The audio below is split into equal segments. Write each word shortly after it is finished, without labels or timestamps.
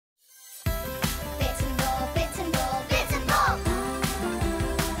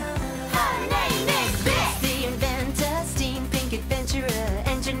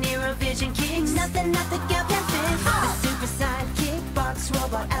nothing that the girl can fix. The super sidekick box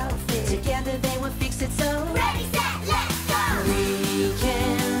robot outfit. Together they will fix it so. Ready, set, let's go! We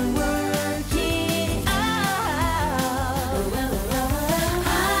can work it out.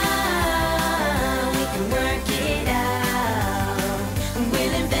 We can work it out.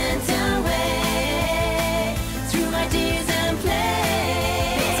 We'll invent a way through ideas and play.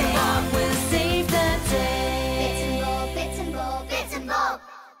 Bits and Bob will save the day. Bits and Bob, Bits and Bob, Bits and Bob.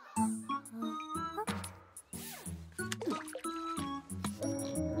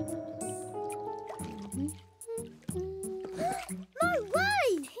 No way!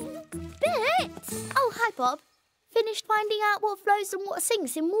 Bits! Oh, hi, Bob. Finished finding out what floats and what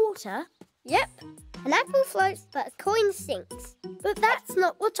sinks in water? Yep. An apple floats, but a coin sinks. But that's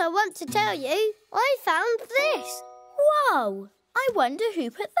not what I want to tell you. I found this. Whoa! I wonder who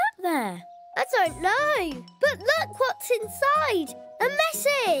put that there. I don't know. But look what's inside. A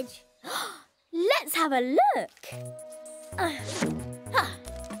message. Let's have a look.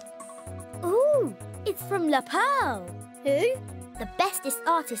 Ooh, it's from La Pearl. Who? The bestest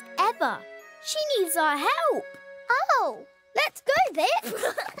artist ever. She needs our help. Oh, let's go, Bits.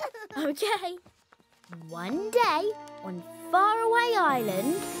 Okay. One day, on Faraway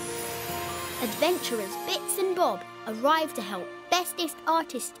Island, adventurers Bits and Bob arrived to help bestest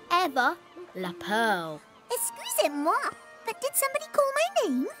artist ever, La Pearl. Excusez-moi, but did somebody call my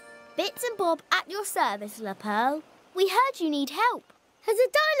name? Bits and Bob at your service, La Pearl. We heard you need help. Has a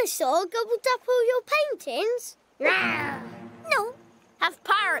dinosaur gobbled up all your paintings? No. Have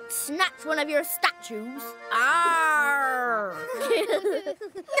pirates snatched one of your statues? Arr!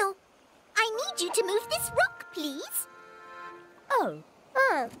 No. I need you to move this rock, please. Oh.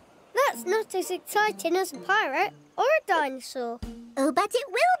 Oh, that's not as exciting as a pirate or a dinosaur. Oh, but it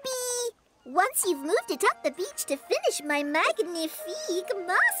will be. Once you've moved it up the beach to finish my magnifique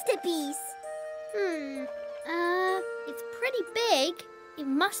masterpiece. It's pretty big. It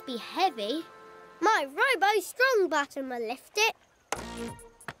must be heavy. My Robo Strong button will lift it.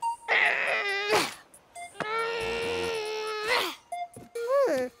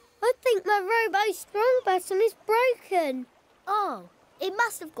 I think my Robo Strong button is broken. Oh, it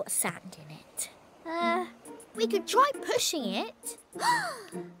must have got sand in it. We could try pushing it.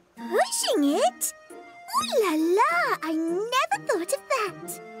 Pushing it? Ooh la la! I never thought of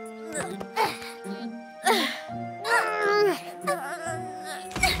that.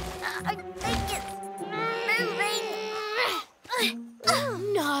 I think it's moving.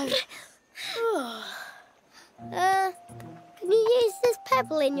 No. Can you use this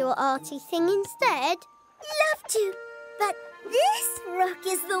pebble in your arty thing instead? Love to, but this rock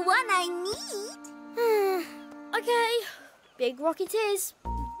is the one I need. Okay, big rock it is.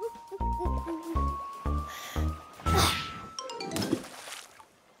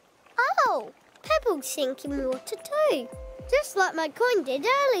 Oh, pebbles sink in water too, just like my coin did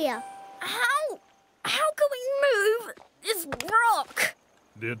earlier. How can we move this rock?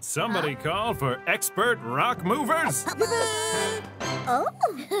 Did somebody call for expert rock movers? Oh.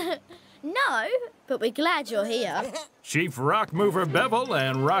 No, but we're glad you're here. Chief Rock Mover Bevel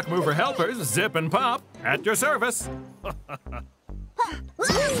and Rock Mover Helpers Zip and Pop at your service.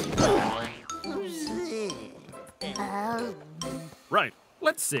 Right,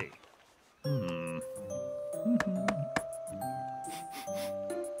 let's see.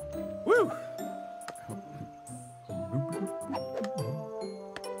 Woo!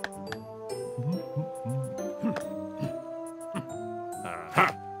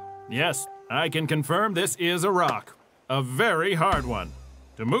 Aha! Yes, I can confirm this is a rock. A very hard one.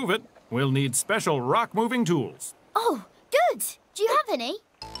 To move it, we'll need special rock-moving tools. Oh, good. Do you have any?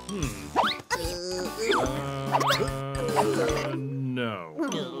 No.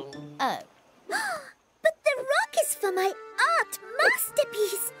 Oh. But the rock is for my art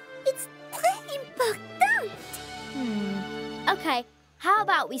masterpiece. It's très important. Okay, how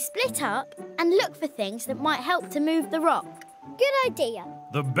about we split up and look for things that might help to move the rock? Good idea.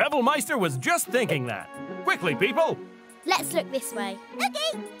 The Bevelmeister was just thinking that. Quickly, people! Let's look this way.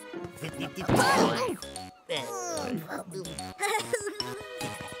 Okay.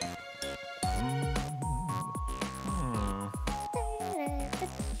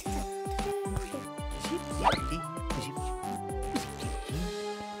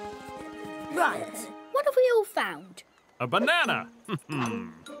 Right, what have we all found? A banana!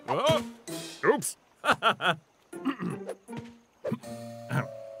 Oh, oops!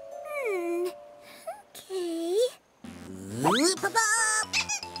 Okay.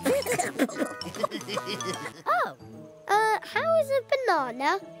 How is a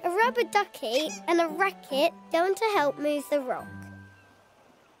banana, a rubber ducky and a racket going to help move the rock?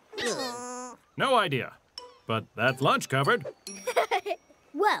 No idea. But that's lunch covered.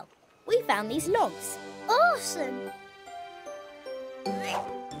 Well, we found these logs. Awesome!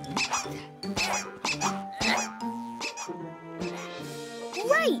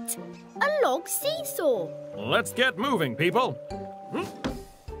 Great! A log seesaw. Let's get moving, people.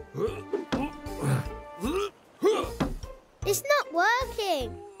 It's not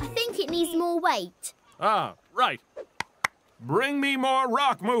working. I think it needs more weight. Ah, right. Bring me more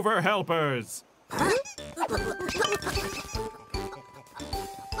rock mover helpers.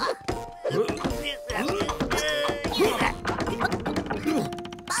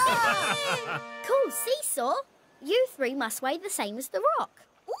 Cool seesaw. You three must weigh the same as the rock.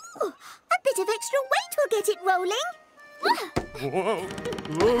 Ooh, a bit of extra weight will get it rolling. Whoa.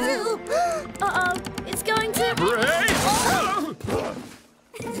 Uh-oh, it's going to... Break!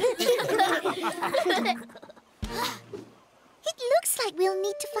 It looks like we'll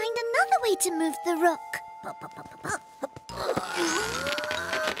need to find another way to move the rock.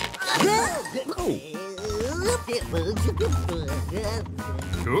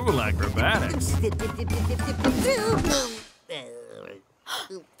 Cool acrobatics.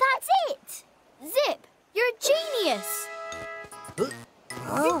 That's it! Zip, you're a genius.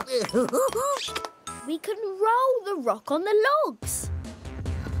 We can roll the rock on the logs.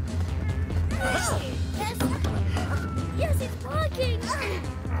 Yes, it's working.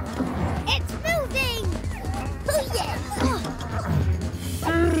 It's moving! Oh, yes!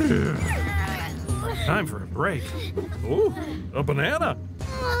 Time for a break. Ooh, a banana.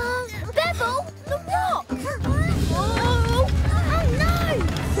 Bevel, the rock. Oh no!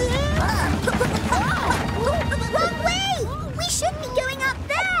 Wrong way! We should be going up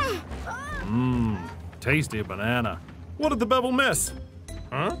there. Mmm, tasty banana. What did the bevel miss?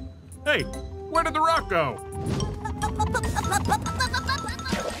 Huh? Hey, where did the rock go?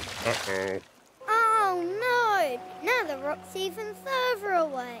 Uh-oh. Oh no! Now the rock's even further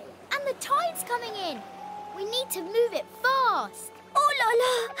away. And the tide's coming in. We need to move it fast. Oh la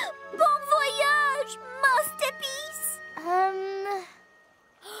la! Bon voyage, masterpiece!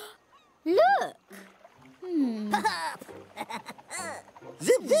 Look.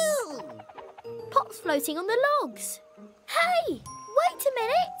 Pop's floating on the logs. Hey, wait a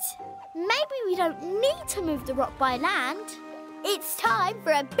minute. Maybe we don't need to move the rock by land. It's time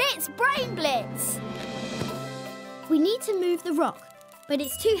for a bitz brain blitz. We need to move the rock, but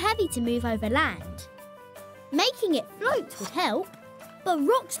it's too heavy to move over land. Making it float would help, but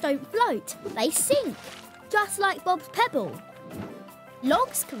rocks don't float, they sink, just like Bob's pebble.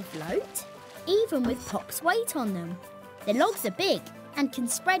 Logs can float, even with Pop's weight on them. The logs are big and can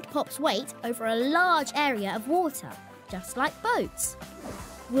spread Pop's weight over a large area of water, just like boats.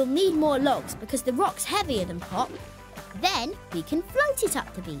 We'll need more logs because the rock's heavier than Pop. Then we can float it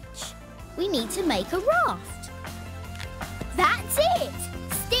up the beach. We need to make a raft. That's it!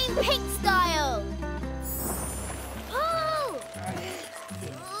 Steam pink style! Pull!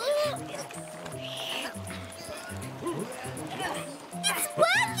 It's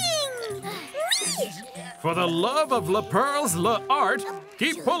working! For the love of La Pearl's La Art,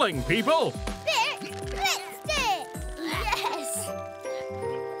 keep pulling, people. Let's do it! Yes!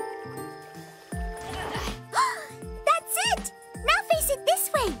 That's it! Now face it this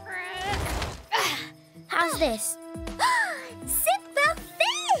way. How's this? C'est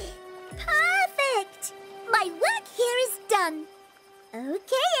parfait! Perfect! My work here is done.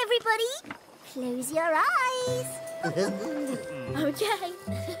 Okay, everybody, close your eyes. Okay.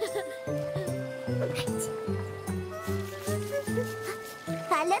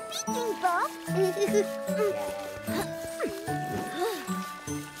 Hala peeking, Bob.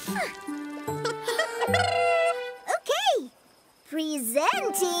 Okay,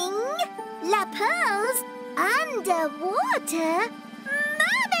 presenting La Pearl's underwater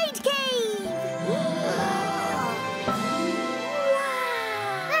mermaid cave.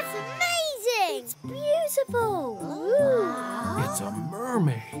 That's amazing! It's beautiful. It's a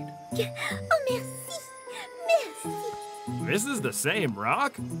mermaid. Oh, merci. Merci. This is the same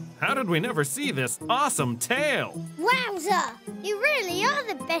rock? How did we never see this awesome tail? Wowza! You really are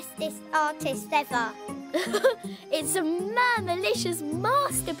the bestest artist ever. It's a mermalicious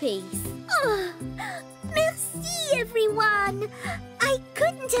masterpiece. Oh, merci, everyone. I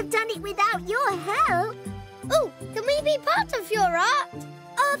couldn't have done it without your help. Oh, can we be part of your art?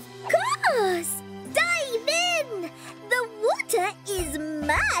 Of course. Dive in. The water is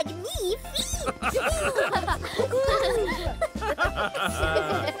magnifique.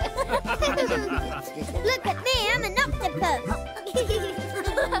 Look at me, I'm an octopus.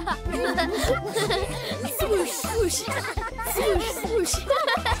 Swoosh, swoosh. Swoosh, swoosh.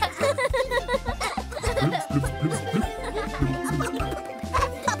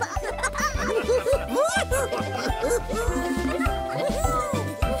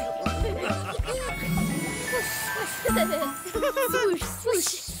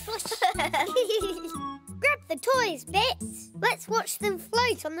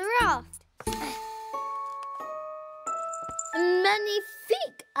 float on the raft.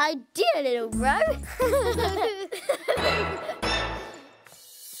 Magnifique idea, little bro.